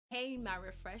Hey, my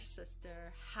refreshed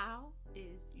sister, how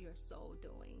is your soul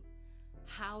doing?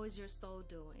 How is your soul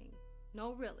doing?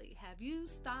 No, really, have you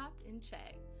stopped and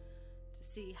checked to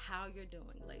see how you're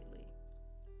doing lately?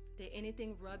 Did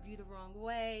anything rub you the wrong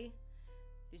way?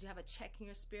 Did you have a check in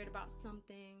your spirit about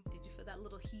something? Did you feel that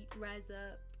little heat rise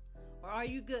up? Or are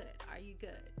you good? Are you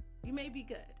good? You may be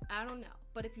good. I don't know.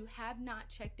 But if you have not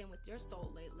checked in with your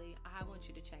soul lately, I want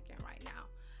you to check in right now.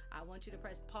 I want you to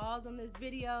press pause on this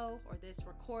video or this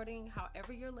recording,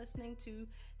 however you're listening to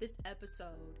this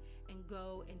episode, and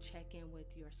go and check in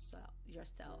with yourself. Your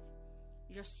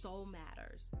soul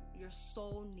matters. Your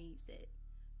soul needs it.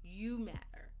 You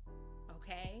matter.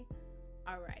 Okay?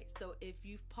 All right. So if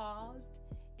you've paused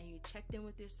and you checked in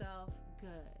with yourself,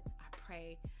 good. I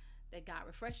pray that God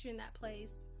refresh you in that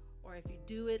place. Or if you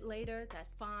do it later,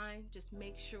 that's fine. Just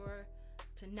make sure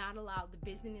to not allow the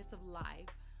busyness of life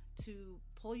to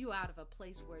pull you out of a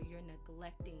place where you're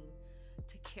neglecting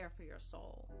to care for your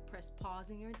soul. Press pause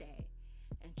in your day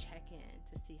and check in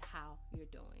to see how you're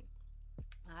doing.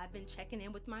 I've been checking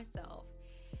in with myself,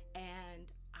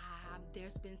 and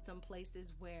there's been some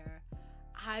places where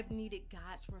I've needed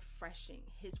God's refreshing,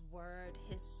 His word,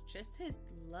 His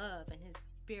love and His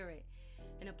spirit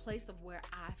in a place of where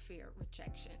I fear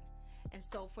rejection. And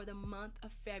so for the month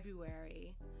of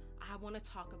February, I want to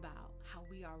talk about how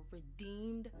we are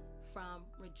redeemed from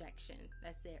rejection.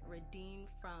 That's it, redeemed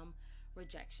from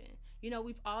rejection. You know,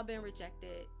 we've all been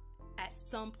rejected at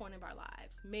some point in our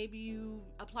lives. Maybe you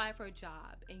applied for a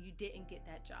job and you didn't get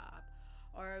that job.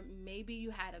 Or maybe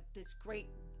you had this great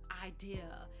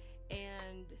idea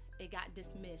and it got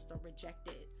dismissed or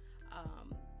rejected.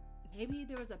 Maybe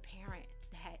there was a parent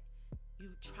that you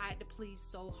tried to please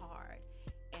so hard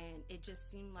and it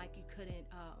just seemed like you couldn't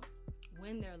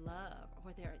win their love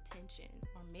or their attention.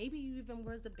 Or maybe you even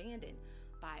was abandoned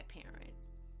by a parent.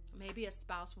 Maybe a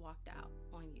spouse walked out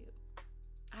on you.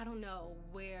 I don't know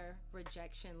where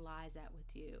rejection lies at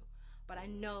with you, but I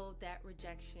know that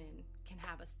rejection can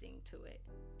have a sting to it.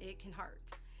 It can hurt.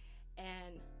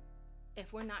 And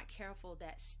if we're not careful,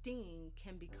 that sting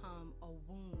can become a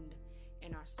wound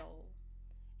in our soul.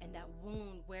 And that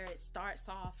wound, where it starts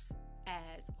off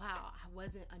as, wow, I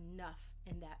wasn't enough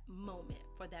in that moment.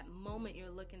 For that moment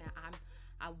you're looking at,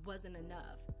 I wasn't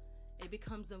enough. It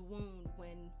becomes a wound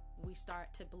when we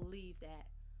start to believe that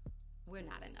we're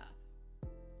not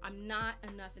enough. I'm not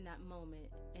enough in that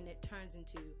moment, and it turns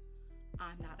into,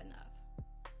 I'm not enough.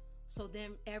 So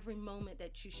then every moment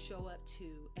that you show up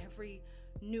to, every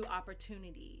new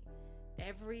opportunity,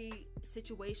 every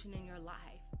situation in your life,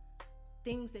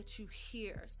 things that you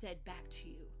hear said back to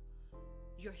you,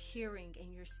 you're hearing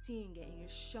and you're seeing it and you're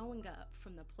showing up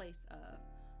from the place of,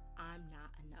 I'm not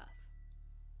enough.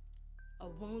 A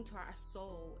wound to our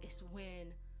soul is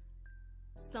when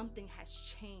something has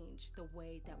changed the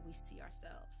way that we see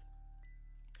ourselves.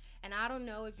 And I don't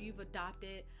know if you've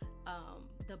adopted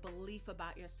the belief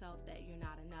about yourself that you're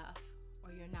not enough,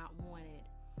 or you're not wanted,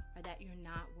 or that you're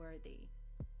not worthy.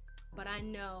 But I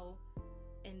know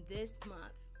in this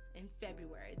month, in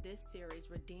February, this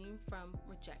series, Redeemed from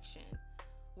Rejection,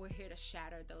 we're here to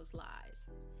shatter those lies.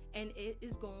 And it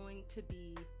is going to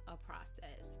be a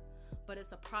process. But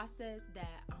it's a process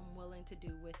that I'm willing to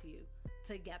do with you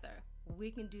together.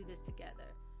 We can do this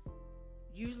together.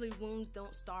 Usually wounds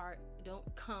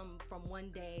don't come from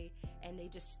one day and they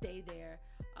just stay there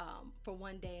for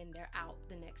one day and they're out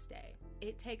the next day.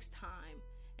 It takes time.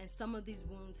 And some of these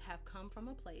wounds have come from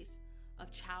a place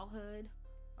of childhood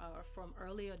or from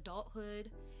early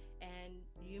adulthood. And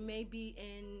you may be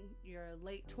in your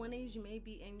late 20s, you may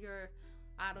be in your,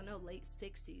 late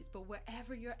 60s. But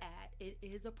wherever you're at, it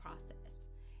is a process.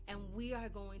 And we are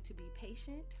going to be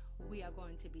patient, we are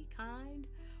going to be kind,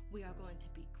 we are going to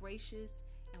be gracious,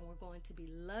 and we're going to be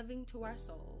loving to our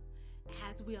soul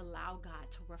as we allow God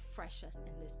to refresh us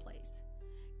in this place.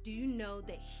 Do you know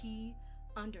that He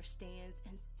understands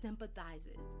and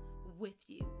sympathizes with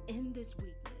you in this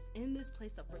weakness, in this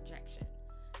place of rejection?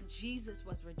 Jesus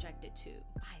was rejected too,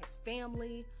 by His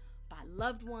family, by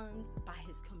loved ones, by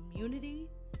His community.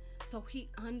 So He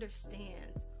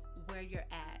understands where you're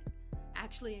at.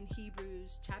 Actually, in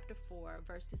Hebrews chapter 4,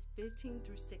 verses 15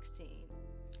 through 16,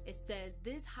 it says,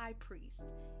 this high priest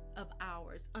of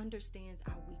ours understands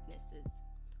our weaknesses,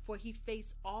 for he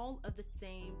faced all of the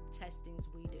same testings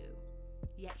we do,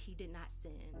 yet he did not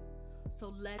sin.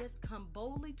 So let us come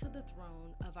boldly to the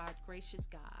throne of our gracious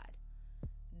God.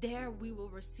 There we will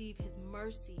receive his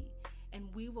mercy, and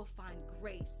we will find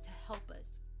grace to help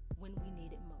us when we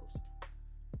need it most.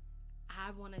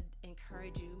 I want to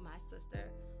encourage you, my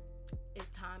sister,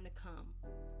 it's time to come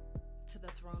to the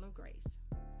throne of grace.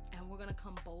 And we're going to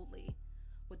come boldly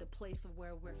with a place of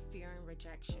where we're fearing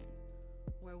rejection,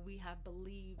 where we have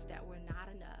believed that we're not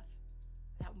enough,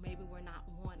 that maybe we're not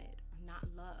wanted or not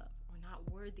loved or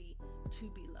not worthy to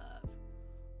be loved.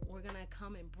 We're going to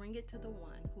come and bring it to the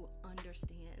one who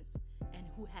understands and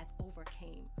who has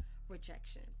overcame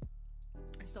rejection.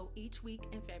 And so each week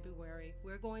in February,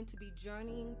 we're going to be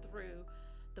journeying through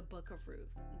the book of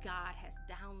Ruth. God has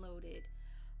downloaded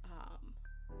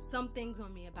some things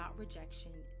on me about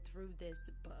rejection through this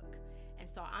book. And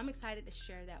so I'm excited to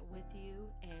share that with you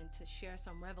and to share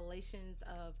some revelations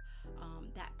of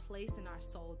that place in our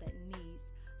soul that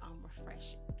needs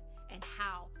refreshing and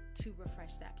how to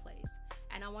refresh that place.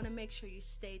 And I want to make sure you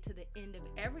stay to the end of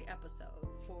every episode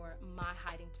for my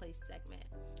hiding place segment.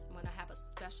 I'm going to have a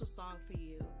special song for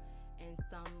you and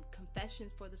some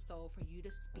confessions for the soul for you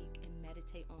to speak and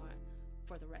meditate on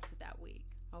for the rest of that week.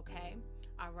 Okay?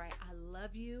 All right. I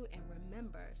love you. And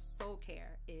remember, soul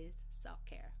care is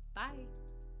self-care. Bye.